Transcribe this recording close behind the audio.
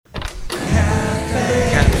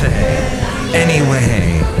Cafe.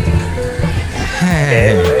 Anyway.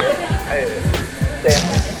 Hey.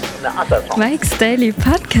 Mike's Daily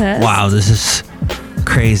Podcast. Wow, this is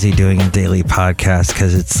crazy doing a daily podcast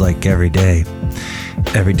because it's like every day.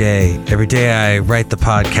 Every day I write the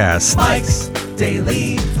podcast. Mike's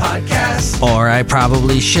Daily Podcast. Or I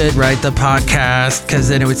probably should write the podcast because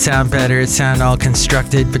then it would sound better. It'd sound all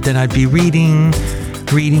constructed, but then I'd be reading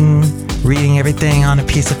everything on a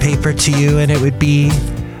piece of paper to you, and it would be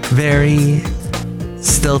very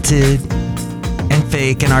stilted and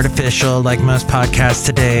fake and artificial like most podcasts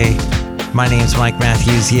today. My name's Mike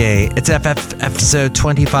Matthews. Yay. It's FF episode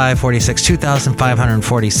 2546,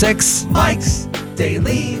 2546. Mike's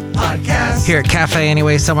Daily Podcast. Here at Cafe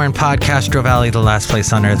Anyway, somewhere in Podcastro Valley, the last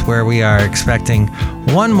place on earth, where we are expecting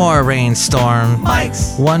one more rainstorm,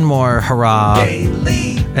 Mike's one more hurrah,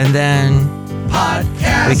 Daily and then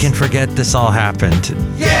Podcast. we can forget this all happened.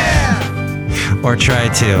 Yeah. Or try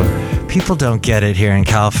to. People don't get it here in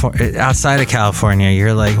California. Outside of California,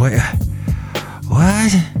 you're like, wait,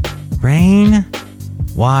 what? Rain?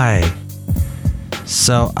 Why?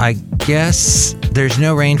 So I guess there's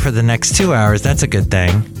no rain for the next 2 hours. That's a good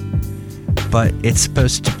thing. But it's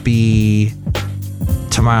supposed to be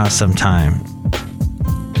tomorrow sometime.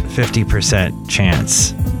 50%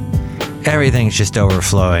 chance. Everything's just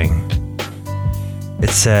overflowing. It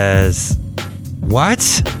says, what?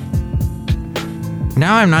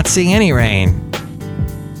 Now I'm not seeing any rain.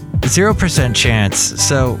 0% chance.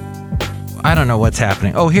 So I don't know what's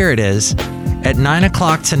happening. Oh, here it is. At 9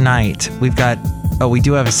 o'clock tonight, we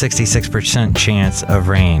do have a 66% chance of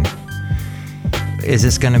rain. Is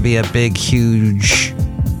this going to be a big, huge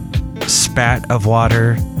spat of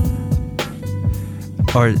water?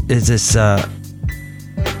 Or is this, I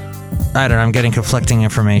don't know, I'm getting conflicting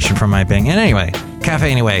information from my Bing. And anyway, Cafe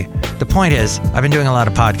Anyway, the point is, I've been doing a lot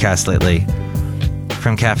of podcasts lately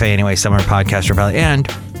from Cafe Anyway, somewhere in Podcastro Valley, and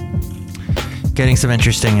getting some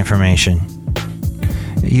interesting information.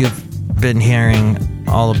 You've been hearing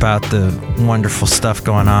all about the wonderful stuff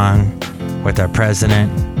going on with our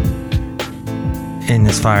president in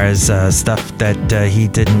as far as stuff that he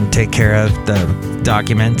didn't take care of, the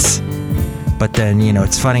documents. But then,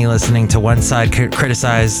 it's funny listening to one side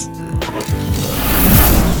criticize.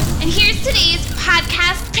 And here's today's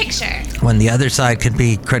podcast picture. When the other side could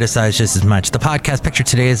be criticized just as much. The podcast picture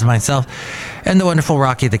today is myself and the wonderful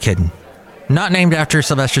Rocky the Kitten. Not named after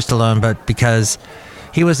Sylvester Stallone, but because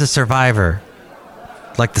he was a survivor,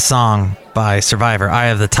 like the song by Survivor, Eye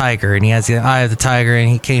of the Tiger, and he has the Eye of the Tiger, and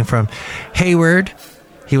he came from Hayward.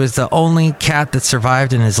 He was the only cat that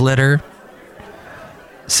survived in his litter.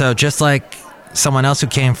 So just like someone else who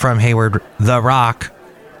came from Hayward, The Rock,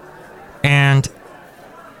 and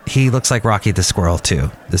he looks like Rocky the Squirrel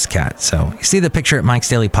too, this cat. So you see the picture at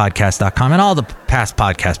mikesdailypodcast.com and all the past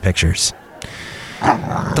podcast pictures.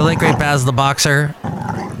 The late great Baz the Boxer,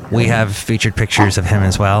 we have featured pictures of him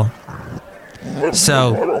as well.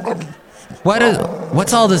 So,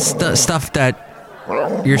 what's all this stuff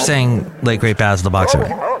that you're saying, late great Baz the Boxer,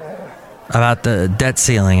 about the debt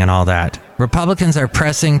ceiling and all that? Republicans are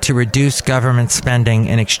pressing to reduce government spending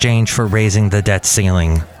in exchange for raising the debt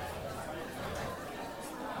ceiling.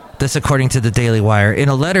 This according to the Daily Wire. In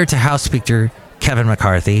a letter to House Speaker Kevin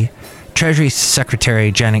McCarthy, Treasury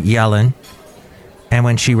Secretary Janet Yellen, and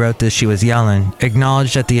when she wrote this, she was Yellen,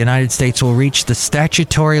 acknowledged that the United States will reach the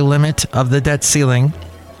statutory limit of the debt ceiling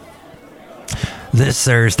this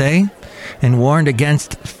Thursday, and warned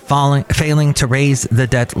against failing to raise the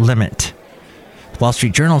debt limit. Wall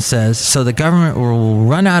Street Journal says, so the government will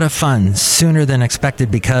run out of funds sooner than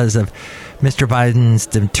expected because of Mr. Biden's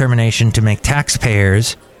determination to make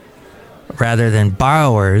taxpayers, rather than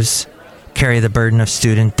borrowers, carry the burden of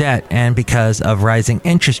student debt, and because of rising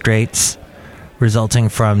interest rates resulting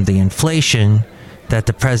from the inflation that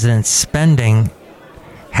the president's spending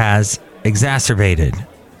has exacerbated.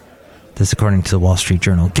 This according to the Wall Street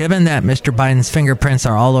Journal. Given that Mr. Biden's fingerprints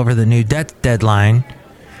are all over the new debt deadline,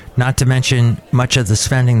 not to mention much of the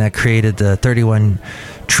spending that created the $31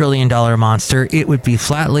 trillion monster, it would be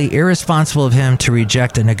flatly irresponsible of him to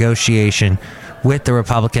reject a negotiation with the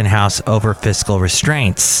Republican House over fiscal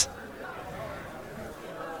restraints.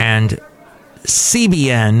 And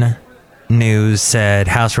CBN News said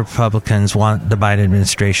House Republicans want the Biden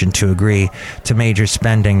administration to agree to major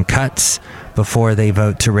spending cuts before they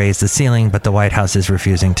vote to raise the ceiling, but the White House is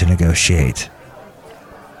refusing to negotiate.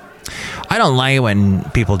 I don't like it when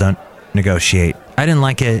people don't negotiate. I didn't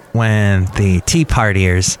like it when the Tea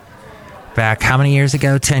Partiers, back how many years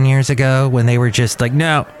ago, 10 years ago, when they were just like,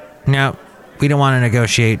 no, we don't want to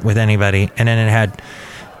negotiate with anybody. And then it had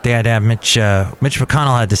They had to have Mitch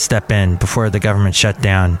McConnell had to step in before the government shut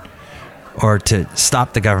down, or to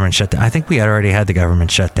stop the government shutdown. I think we had already had the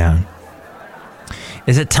government shutdown.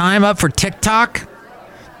 Is it time up for TikTok?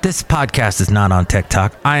 This podcast is not on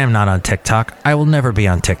TikTok. I am not on TikTok. I will never be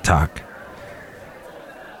on TikTok.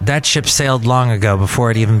 That ship sailed long ago before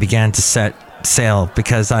it even began to set sail.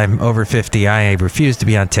 Because I'm over 50, I refuse to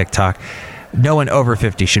be on TikTok. No one over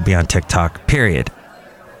 50 should be on TikTok, period.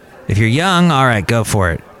 If you're young, all right, go for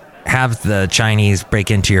it. Have the Chinese break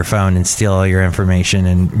into your phone and steal all your information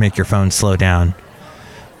and make your phone slow down,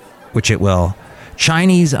 which it will.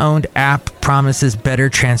 Chinese-owned app promises better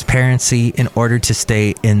transparency in order to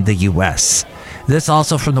stay in the U.S. This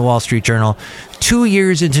also from the Wall Street Journal. 2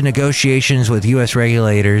 years into negotiations with U.S.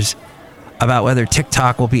 regulators about whether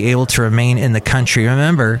TikTok will be able to remain in the country.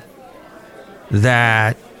 Remember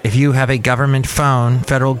that if you have a government phone,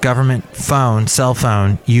 federal government phone, cell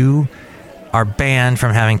phone, you are banned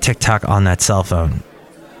from having TikTok on that cell phone.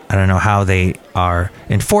 I don't know how they are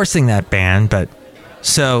enforcing that ban, but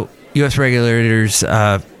so U.S. regulators,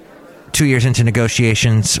 2 years into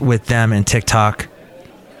negotiations with them and TikTok.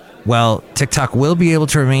 Well, TikTok will be able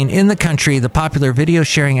to remain in the country. The popular video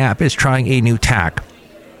sharing app is trying a new tack.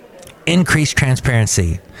 Increased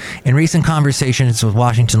transparency. In recent conversations with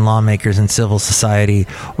Washington lawmakers and civil society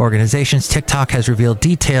organizations, TikTok has revealed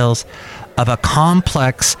details of a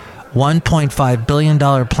complex $1.5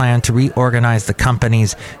 billion plan to reorganize the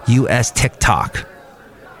company's U.S. TikTok.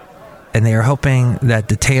 And they are hoping that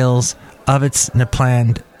details of its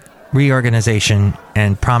planned reorganization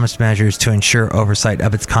and promised measures to ensure oversight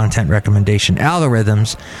of its content recommendation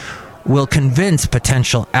algorithms will convince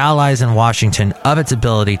potential allies in Washington of its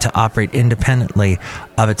ability to operate independently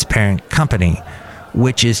of its parent company,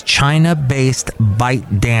 which is China-based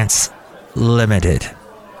ByteDance Limited.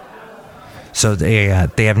 So they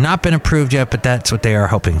have not been approved yet, but that's what they are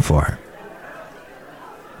hoping for.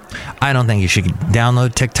 I don't think you should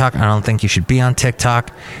download TikTok. I don't think you should be on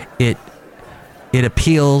TikTok. It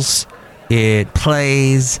appeals, it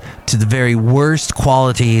plays to the very worst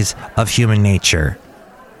qualities of human nature.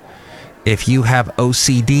 If you have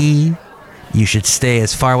OCD, you should stay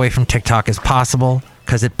as far away from TikTok as possible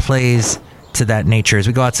because it plays to that nature. As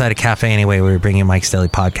we go outside a cafe anyway, we're bringing Mike's Daily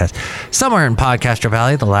Podcast. Somewhere in Podcaster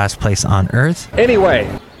Valley, the last place on earth.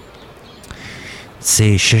 Anyway.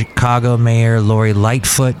 See, Chicago Mayor Lori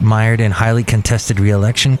Lightfoot mired in highly contested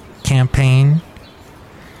re-election campaign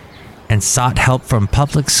and sought help from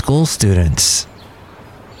public school students.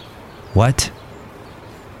 What?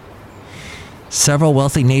 Several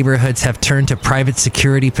wealthy neighborhoods have turned to private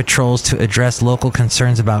security patrols to address local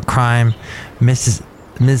concerns about crime. Ms.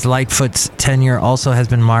 Lightfoot's tenure also has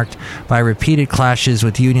been marked by repeated clashes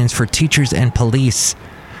with unions for teachers and police,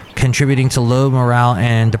 contributing to low morale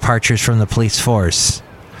and departures from the police force.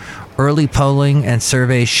 Early polling and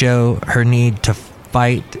surveys show her needing to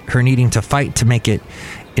fight to make it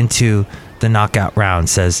into the knockout round,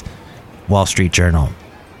 says Wall Street Journal.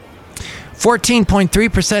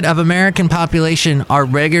 14.3% of American population are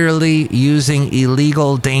regularly using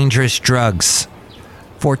illegal, dangerous drugs.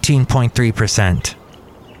 14.3%.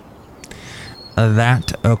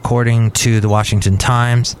 That, according to the Washington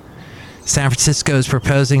Times. San Francisco is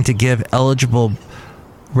proposing to give eligible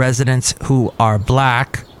residents who are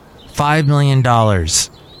black $5 million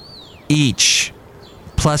each,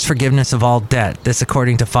 plus forgiveness of all debt. This,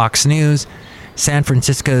 according to Fox News. San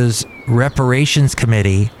Francisco's Reparations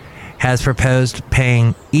Committee has proposed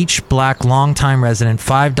paying each black longtime resident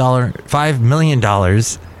 $5 million,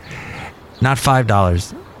 not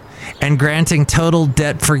 $5, and granting total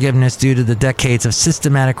debt forgiveness due to the decades of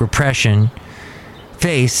systematic repression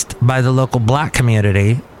faced by the local black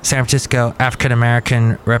community. San Francisco African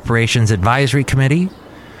American Reparations Advisory Committee,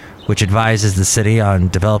 which advises the city on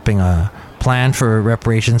developing a plan for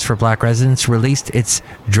reparations for black residents, released its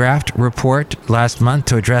draft report last month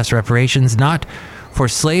to address reparations not for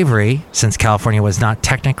slavery, since California was not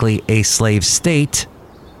technically a slave state,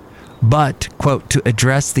 but, quote, to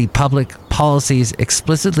address the public policies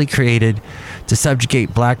explicitly created to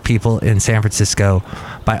subjugate black people in San Francisco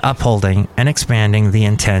by upholding and expanding the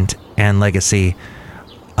intent and legacy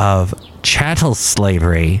of chattel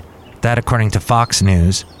slavery. That, according to Fox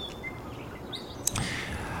News.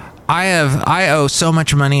 I owe so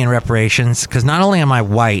much money in reparations because not only am I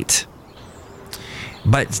white,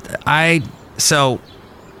 but so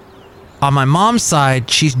on my mom's side,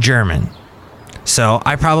 she's German. So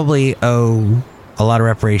I probably owe a lot of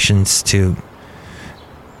reparations to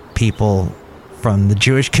people from the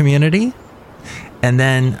Jewish community. And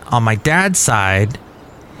then on my dad's side,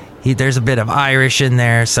 there's a bit of Irish in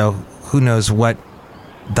there. So who knows what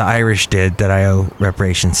the Irish did that I owe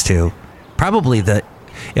reparations to. Probably if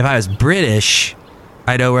I was British,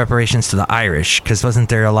 I'd owe reparations to the Irish, because wasn't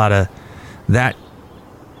there a lot of that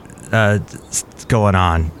going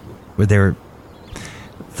on where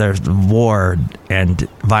there's war and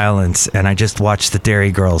violence, and I just watched the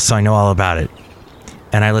Dairy Girls, so I know all about it.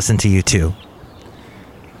 And I listen to you too.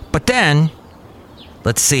 But then,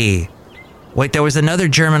 let's see. Wait, there was another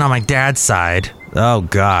German on my dad's side. Oh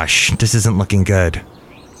gosh, this isn't looking good.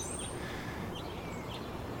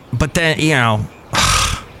 But then,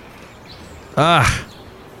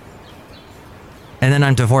 and then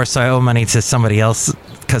I'm divorced, so I owe money to somebody else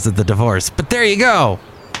because of the divorce. But there you go.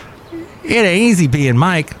 It ain't easy being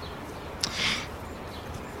Mike.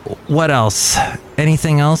 What else?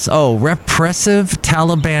 Anything else? Oh, repressive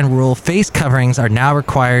Taliban rule. Face coverings are now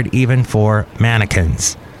required even for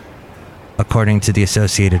mannequins, according to the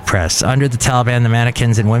Associated Press. Under the Taliban, the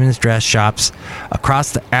mannequins in women's dress shops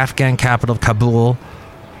across the Afghan capital of Kabul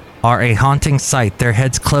are a haunting sight. Their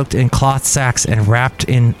heads cloaked in cloth sacks and wrapped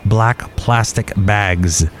in black plastic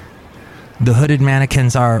bags. The hooded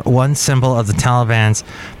mannequins are one symbol of the Taliban's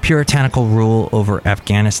puritanical rule over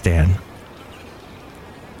Afghanistan.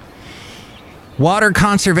 Water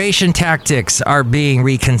conservation tactics are being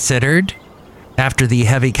reconsidered after the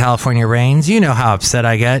heavy California rains. You know how upset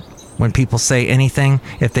I get when people say anything.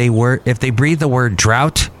 If they breathe the word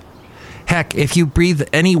drought, heck, if you breathe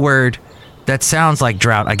any word that sounds like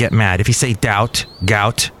drought, I get mad. If you say gout,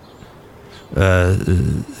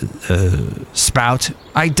 spout,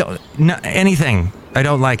 anything. I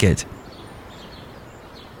don't like it.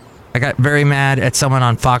 I got very mad at someone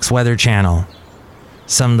on Fox Weather Channel.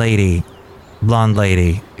 Some lady, blonde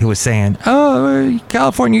lady, who was saying, "Oh,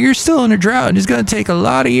 California, you're still in a drought, and it's going to take a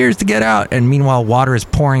lot of years to get out." And meanwhile, water is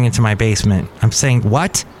pouring into my basement. I'm saying,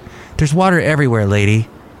 what? There's water everywhere, lady.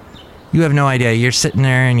 You have no idea. You're sitting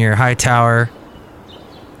there in your high tower,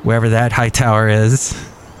 wherever that high tower is,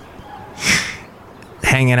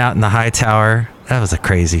 hanging out in the high tower. That was a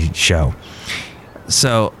crazy show.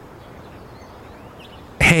 So,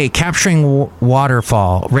 hey, capturing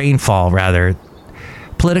rainfall rather.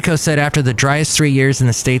 Politico said after the driest 3 years in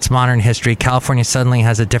the state's modern history, California suddenly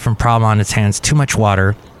has a different problem on its hands: too much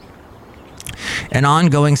water. An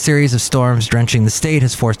ongoing series of storms drenching the state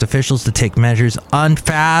has forced officials to take measures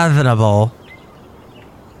unfathomable.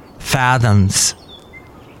 Fathoms.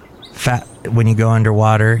 When you go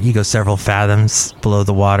underwater, you go several fathoms below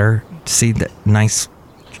the water. See that nice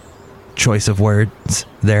choice of words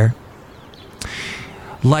there?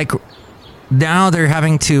 Like, now they're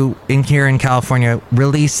having to, here in California,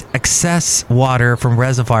 release excess water from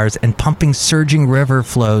reservoirs and pumping surging river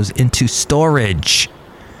flows into storage.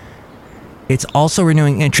 It's also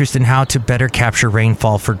renewing interest in how to better capture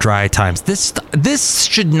rainfall for dry times. This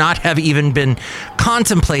should not have even been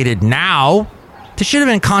contemplated now. This should have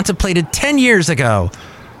been contemplated 10 years ago,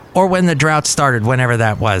 or when the drought started, whenever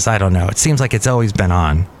that was. I don't know. It seems like it's always been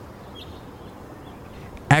on.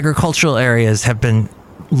 Agricultural areas have been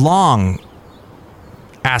long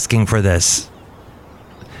asking for this.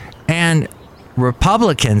 And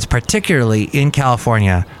Republicans, particularly in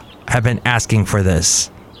California, have been asking for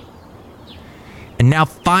this. And now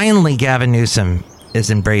finally Gavin Newsom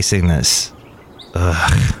is embracing this.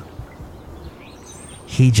 Ugh.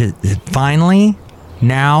 He just finally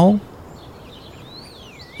now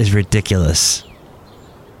is ridiculous.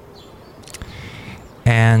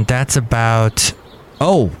 And that's about...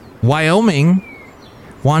 Oh, Wyoming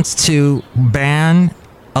wants to ban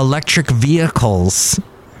electric vehicles.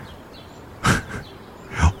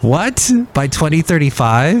 What? By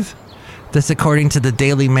 2035? This, according to the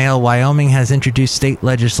Daily Mail. Wyoming has introduced state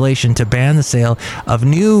legislation to ban the sale of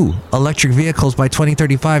new electric vehicles by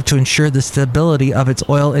 2035 to ensure the stability of its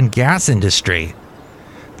oil and gas industry.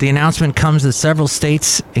 The announcement comes as several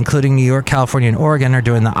states, including New York, California, and Oregon, are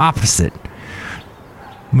doing the opposite,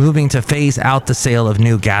 moving to phase out the sale of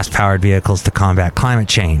new gas-powered vehicles to combat climate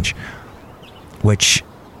change, which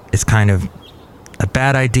is kind of a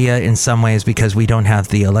bad idea in some ways because we don't have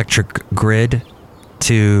the electric grid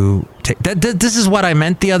to take. This is what I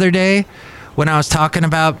meant the other day when I was talking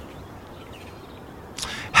about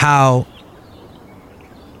how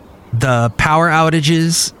the power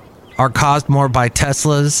outages are caused more by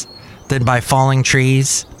Teslas than by falling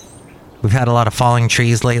trees. We've had a lot of falling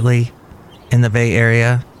trees lately in the Bay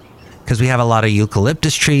Area because we have a lot of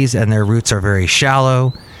eucalyptus trees and their roots are very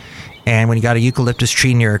shallow. And when you got a eucalyptus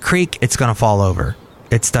tree near a creek, it's going to fall over.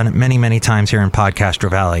 It's done it many, many times here in Podcastro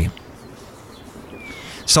Valley.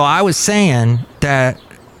 So I was saying that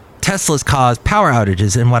Teslas cause power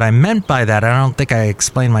outages, and what I meant by that, I don't think I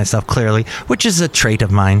explained myself clearly, which is a trait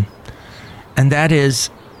of mine, And that is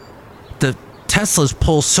the Teslas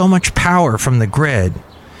pull so much power from the grid.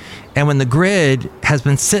 And when the grid has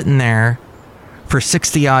been sitting there for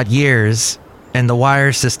 60 odd years and the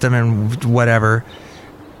wire system and whatever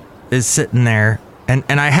is sitting there, and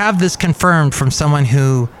I have this confirmed from someone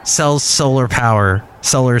who sells solar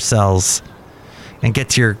cells, and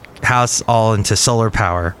gets your house all into solar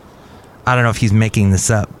power. I don't know if he's making this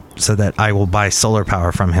up so that I will buy solar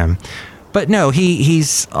power from him. But no,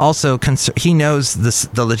 he's also he knows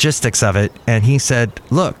the logistics of it, and he said,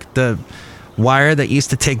 look, the wire that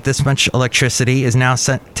used to take this much electricity is now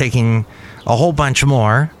taking a whole bunch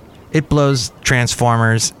more. It blows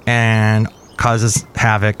transformers and causes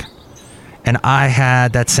havoc. And I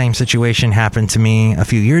had that same situation happen to me a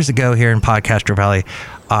few years ago here in Podcaster Valley.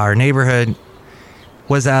 Our neighborhood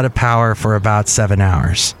was out of power for about 7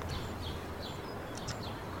 hours.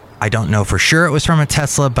 I don't know for sure it was from a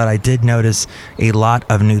Tesla, but I did notice a lot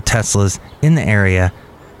of new Teslas in the area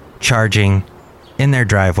charging in their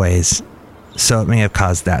driveways. So it may have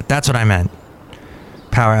caused that. That's what I meant.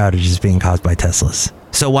 Power outages being caused by Teslas.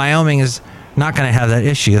 So Wyoming is not going to have that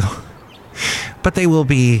issue. But they will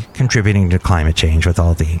be contributing to climate change with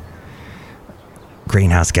all the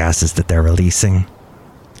greenhouse gases that they're releasing.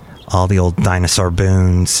 All the old dinosaur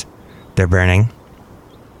boons they're burning.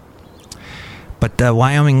 But the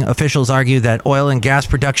Wyoming officials argue that oil and gas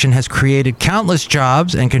production has created countless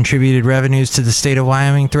jobs and contributed revenues to the state of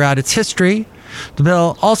Wyoming throughout its history. The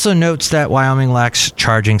bill also notes that Wyoming lacks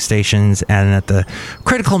charging stations and that the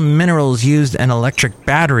critical minerals used in electric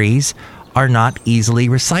batteries are not easily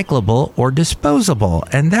recyclable or disposable.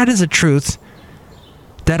 And that is a truth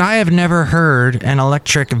that I have never heard an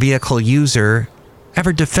electric vehicle user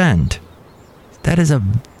ever defend. That is a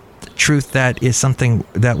truth that is something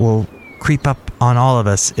that will creep up on all of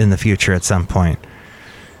us in the future at some point.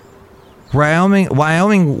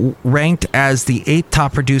 Wyoming ranked as the 8th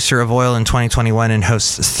top producer of oil in 2021 and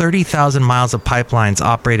hosts 30,000 miles of pipelines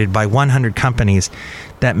operated by 100 companies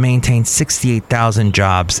that maintain 68,000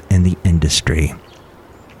 jobs in the industry.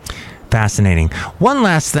 Fascinating. One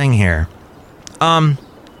last thing here. I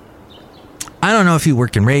don't know if you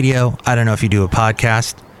work in radio. I don't know if you do a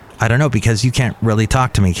podcast. I don't know, because you can't really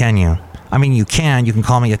talk to me, can you? I mean, you can. You can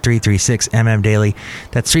call me at 336-MM Daily.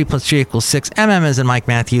 That's 3 + 3 = 6. MM as in Mike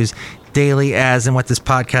Matthews. Daily as in what this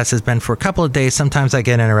podcast has been for a couple of days. Sometimes I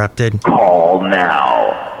get interrupted. Call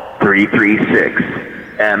now.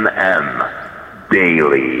 336-MM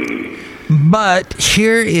Daily. But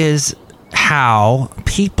here is how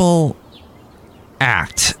people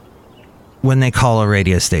act when they call a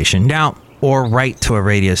radio station. Now, or write to a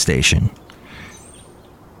radio station.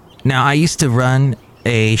 Now, I used to run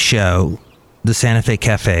a show, the Santa Fe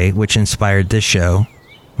Cafe, which inspired this show,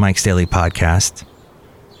 Mike's Daily Podcast,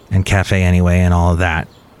 and Cafe Anyway, and all of that.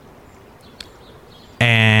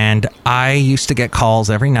 And I used to get calls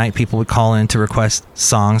every night. People would call in to request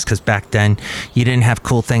songs, because back then you didn't have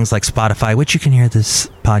cool things like Spotify, which you can hear this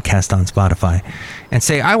podcast on Spotify, and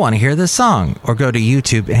say, I want to hear this song, or go to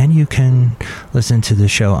YouTube, and you can listen to the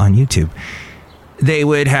show on YouTube. They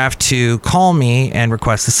would have to call me and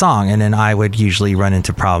request a song, and then I would usually run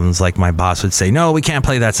into problems like my boss would say, no, we can't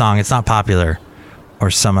play that song, it's not popular,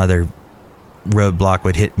 or some other roadblock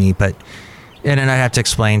would hit me. And then I'd have to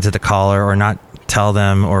explain to the caller or not tell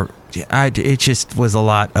them, or it just was a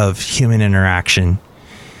lot of human interaction.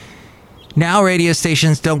 Now radio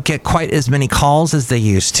stations don't get quite as many calls as they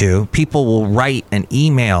used to. People will write and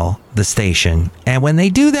email the station, and when they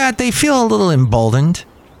do that, they feel a little emboldened.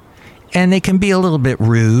 And they can be a little bit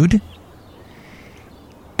rude.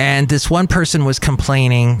 And this one person was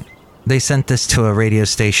complaining. They sent this to a radio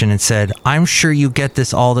station and said, I'm sure you get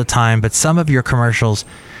this all the time, but some of your commercials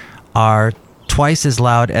are twice as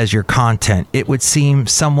loud as your content. It would seem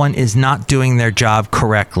someone is not doing their job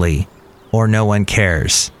correctly, or no one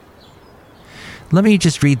cares. Let me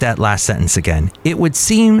just read that last sentence again. It would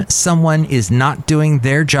seem someone is not doing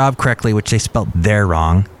their job correctly, which they spelled "their"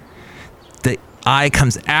 wrong. The I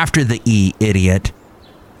comes after the E, idiot,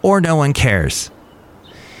 or no one cares.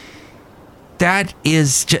 That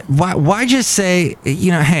is just, why just say,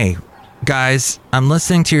 hey, guys, I'm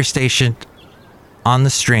listening to your station on the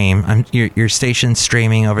stream. Your station's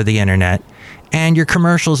streaming over the internet, and your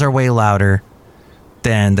commercials are way louder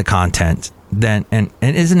than the content. And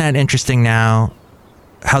isn't that interesting now?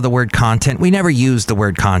 How the word content, we never used the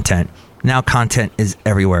word content. Now content is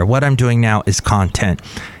everywhere. What I'm doing now is content.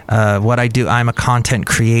 What I do, I'm a content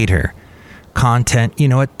creator. Content, you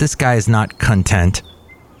know what? This guy is not content.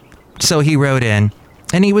 So he wrote in,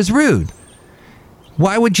 and he was rude.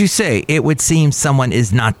 Why would you say it would seem someone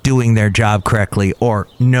is not doing their job correctly, or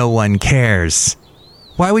no one cares?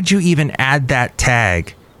 Why would you even add that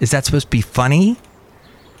tag? Is that supposed to be funny?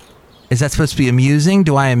 Is that supposed to be amusing?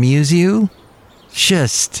 Do I amuse you?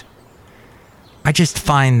 I just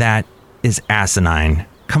find that is asinine.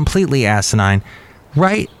 Completely asinine.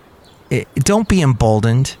 Right? Don't be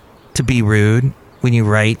emboldened to be rude when you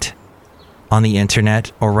write on the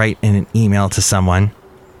internet or write in an email to someone.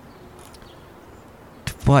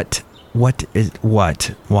 What?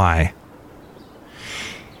 Why?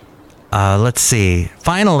 Let's see.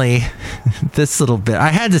 Finally, this little bit. I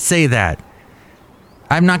had to say that.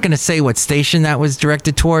 I'm not going to say what station that was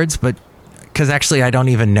directed towards, but because actually I don't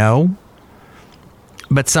even know.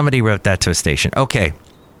 But somebody wrote that to a station. Okay.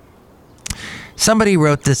 Somebody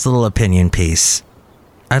wrote this little opinion piece.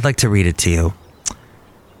 I'd like to read it to you.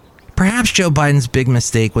 Perhaps Joe Biden's big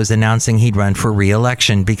mistake was announcing he'd run for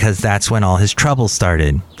re-election because that's when all his trouble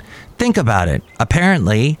started. Think about it.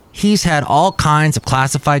 Apparently, he's had all kinds of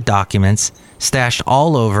classified documents stashed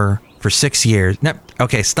all over for 6 years. No,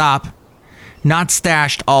 okay, stop. Not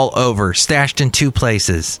stashed all over. Stashed in 2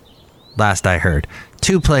 places. Last I heard.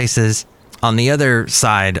 2 places on the other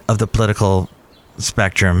side of the political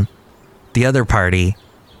spectrum. The other party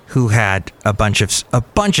who had a bunch of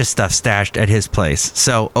stuff stashed at his place.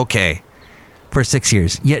 So, okay, for 6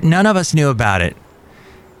 years. Yet none of us knew about it.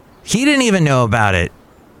 He didn't even know about it.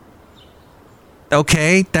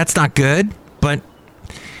 Okay, that's not good, but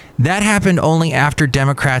that happened only after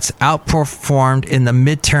Democrats outperformed in the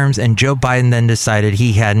midterms and Joe Biden then decided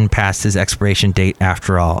he hadn't passed his expiration date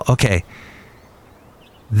after all. Okay.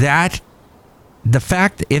 The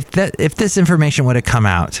fact, if this information would have come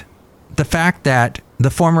out, the fact that the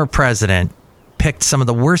former president picked some of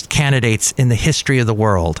the worst candidates in the history of the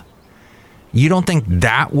world, you don't think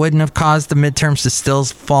that wouldn't have caused the midterms to still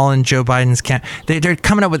fall in Joe Biden's camp? They're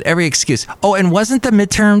coming up with every excuse. Oh, and wasn't the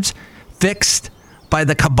midterms fixed by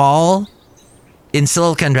the cabal in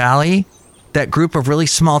Silicon Valley? That group of really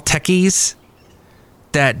small techies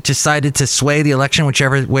that decided to sway the election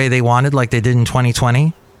whichever way they wanted, like they did in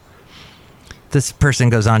 2020? This person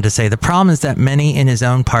goes on to say, the problem is that many in his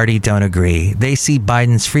own party don't agree. They see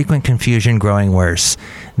Biden's frequent confusion growing worse.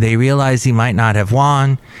 They realize he might not have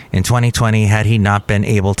won in 2020 had he not been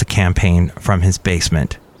able to campaign from his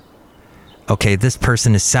basement. Okay, this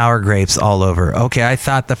person is sour grapes all over. Okay, I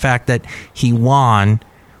thought the fact that he won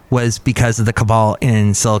was because of the cabal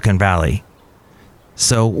in Silicon Valley.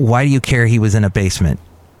 So why do you care he was in a basement?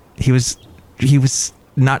 He was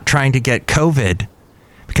not trying to get COVID.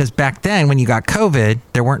 Because back then, when you got COVID,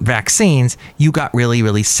 there weren't vaccines. You got really,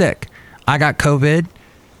 really sick. I got COVID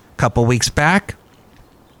a couple weeks back.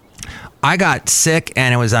 I got sick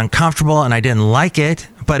and it was uncomfortable and I didn't like it.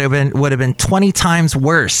 But it would have been 20 times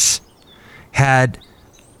worse had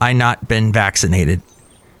I not been vaccinated.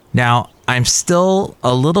 Now, I'm still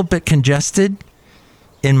a little bit congested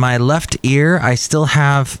in my left ear. I still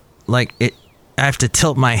have I have to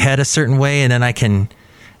tilt my head a certain way and then I can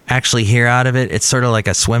actually hear out of it. It's sort of like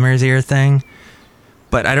a swimmer's ear thing,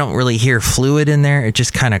 but I don't really hear fluid in there. It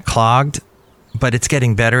just kind of clogged, but it's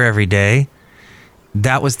getting better every day.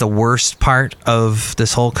 That was the worst part of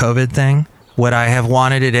this whole COVID thing. Would I have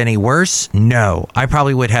wanted it any worse? No. I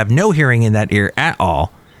probably would have no hearing in that ear at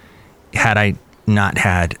all had I not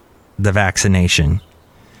had the vaccination.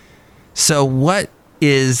 So what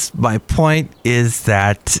is my point is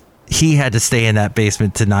that he had to stay in that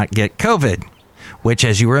basement to not get COVID. Which,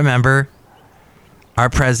 as you remember, our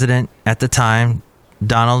president at the time,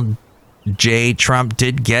 Donald J. Trump,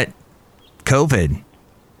 did get COVID.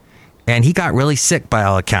 And he got really sick by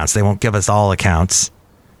all accounts. They won't give us all accounts.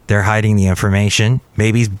 They're hiding the information.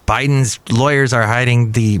 Maybe Biden's lawyers are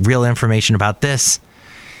hiding the real information about this.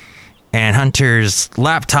 And Hunter's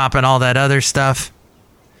laptop and all that other stuff.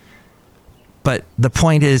 But the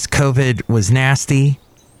point is, COVID was nasty.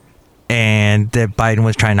 And that Biden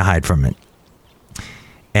was trying to hide from it.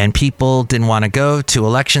 And people didn't want to go to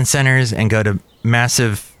election centers and go to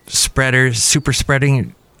massive spreaders, super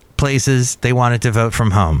spreading places. They wanted to vote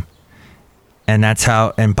from home. And that's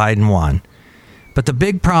how, and Biden won. But the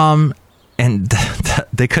big problem, and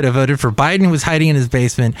they could have voted for Biden, who was hiding in his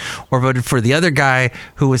basement, or voted for the other guy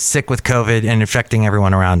who was sick with COVID and infecting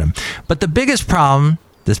everyone around him. But the biggest problem,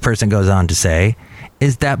 this person goes on to say,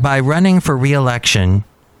 is that by running for re-election,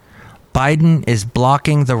 Biden is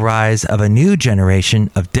blocking the rise of a new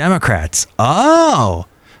generation of Democrats. Oh,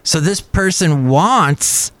 so this person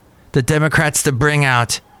wants the Democrats to bring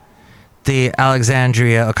out the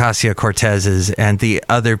Alexandria Ocasio-Cortezes and the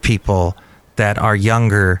other people that are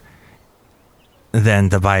younger than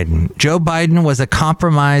the Biden. Joe Biden was a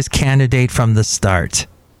compromised candidate from the start.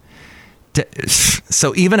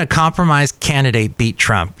 So even a compromised candidate beat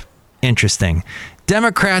Trump. Interesting.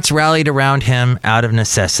 Democrats rallied around him out of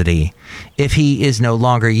necessity. If he is no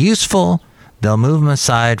longer useful, they'll move him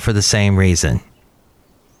aside for the same reason.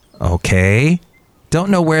 Okay. Don't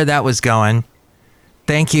know where that was going.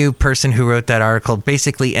 Thank you, person who wrote that article,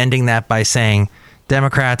 basically ending that by saying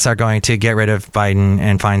Democrats are going to get rid of Biden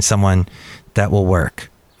and find someone that will work.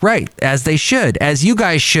 Right, as they should, as you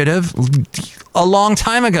guys should have a long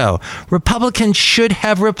time ago. Republicans should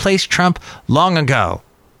have replaced Trump long ago.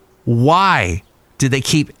 Why do they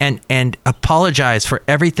keep and apologize for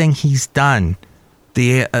everything he's done?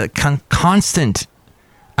 The constant.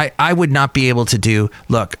 I would not be able to do.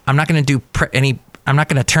 Look, I'm not going to do I'm not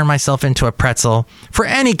going to turn myself into a pretzel for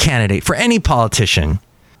any candidate, for any politician.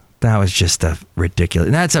 That was just a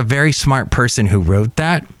ridiculous. That's a very smart person who wrote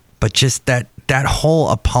that, but just that whole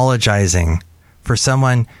apologizing for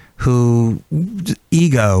someone who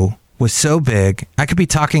ego was so big. I could be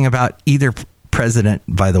talking about either president,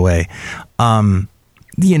 by the way.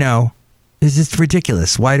 It's just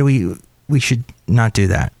ridiculous. Why do we should not do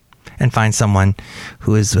that and find someone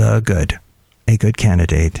who is a good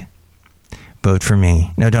candidate. Vote for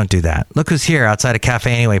me. No, don't do that. Look who's here outside a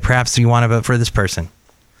cafe anyway. Perhaps you want to vote for this person.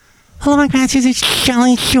 Hello, Mike Matthews. It's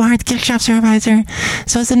Shelly Stewart, gift shop supervisor.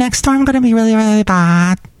 So is the next storm going to be really, really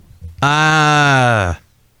bad? I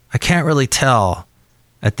can't really tell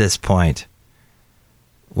at this point.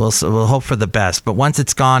 We'll hope for the best. But once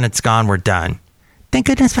it's gone, we're done. Thank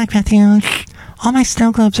goodness, Mike Matthews. All my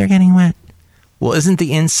snow globes are getting wet. Well, isn't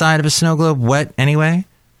the inside of a snow globe wet anyway?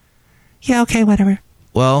 Yeah, okay, whatever.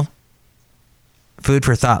 Well, food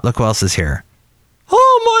for thought. Look who else is here.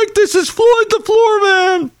 Oh, Mike, this is Floyd the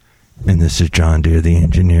Floorman. And this is John Deere, the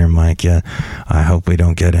engineer, Mike. Yeah, I hope we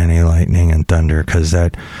don't get any lightning and thunder because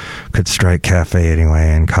that could strike Cafe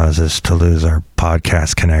anyway and cause us to lose our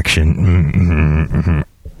podcast connection.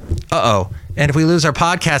 Uh-oh. And if we lose our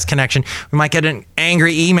podcast connection, we might get an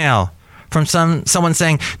angry email from someone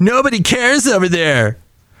saying, nobody cares over there.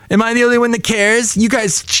 Am I the only one that cares? You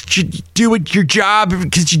guys should do your job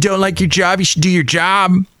because you don't like your job. You should do your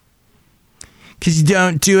job because you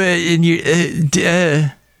don't do it in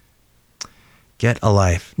your... Get a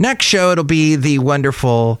life. Next show, it'll be the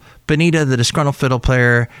wonderful Benita, the disgruntled fiddle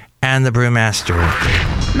player, and the brewmaster.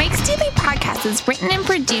 Mike's Daily Podcast is written and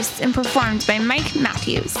produced and performed by Mike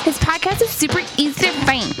Matthews. His podcast is super easy to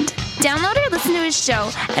find. Download or listen to his show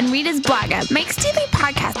and read his blog at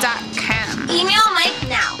mikesdailypodcast.com. Email Mike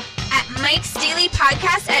now at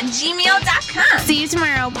mikesdailypodcast@gmail.com. See you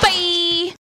tomorrow. Bye.